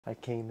I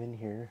came in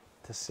here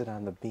to sit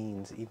on the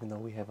beans even though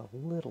we have a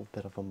little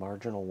bit of a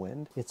marginal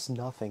wind. It's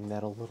nothing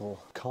that a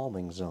little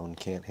calming zone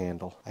can't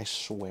handle. I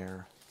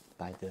swear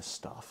by this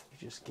stuff. You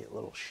just get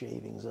little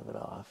shavings of it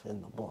off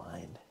in the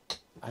blind.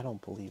 I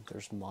don't believe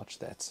there's much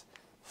that's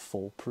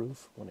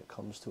foolproof when it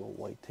comes to a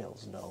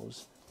whitetail's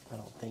nose. I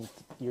don't think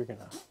you're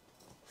gonna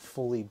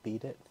fully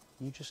beat it.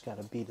 You just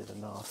gotta beat it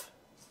enough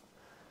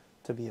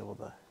to be able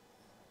to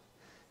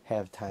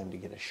have time to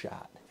get a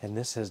shot. And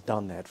this has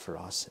done that for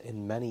us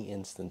in many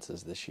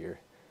instances this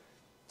year.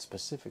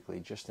 Specifically,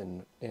 just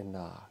in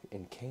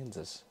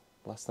Kansas,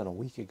 less than a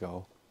week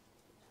ago,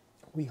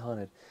 we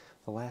hunted.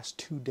 The last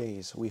 2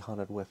 days, we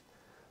hunted with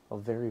a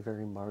very,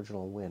 very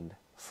marginal wind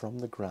from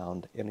the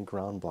ground in a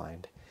ground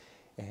blind,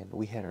 and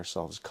we had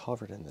ourselves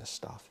covered in this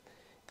stuff.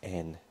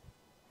 And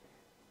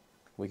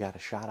we got a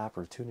shot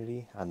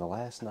opportunity on the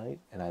last night,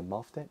 and I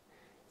muffed it.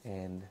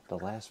 And the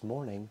last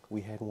morning,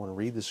 we had one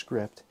read the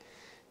script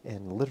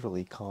and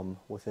literally come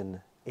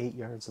within 8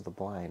 yards of the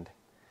blind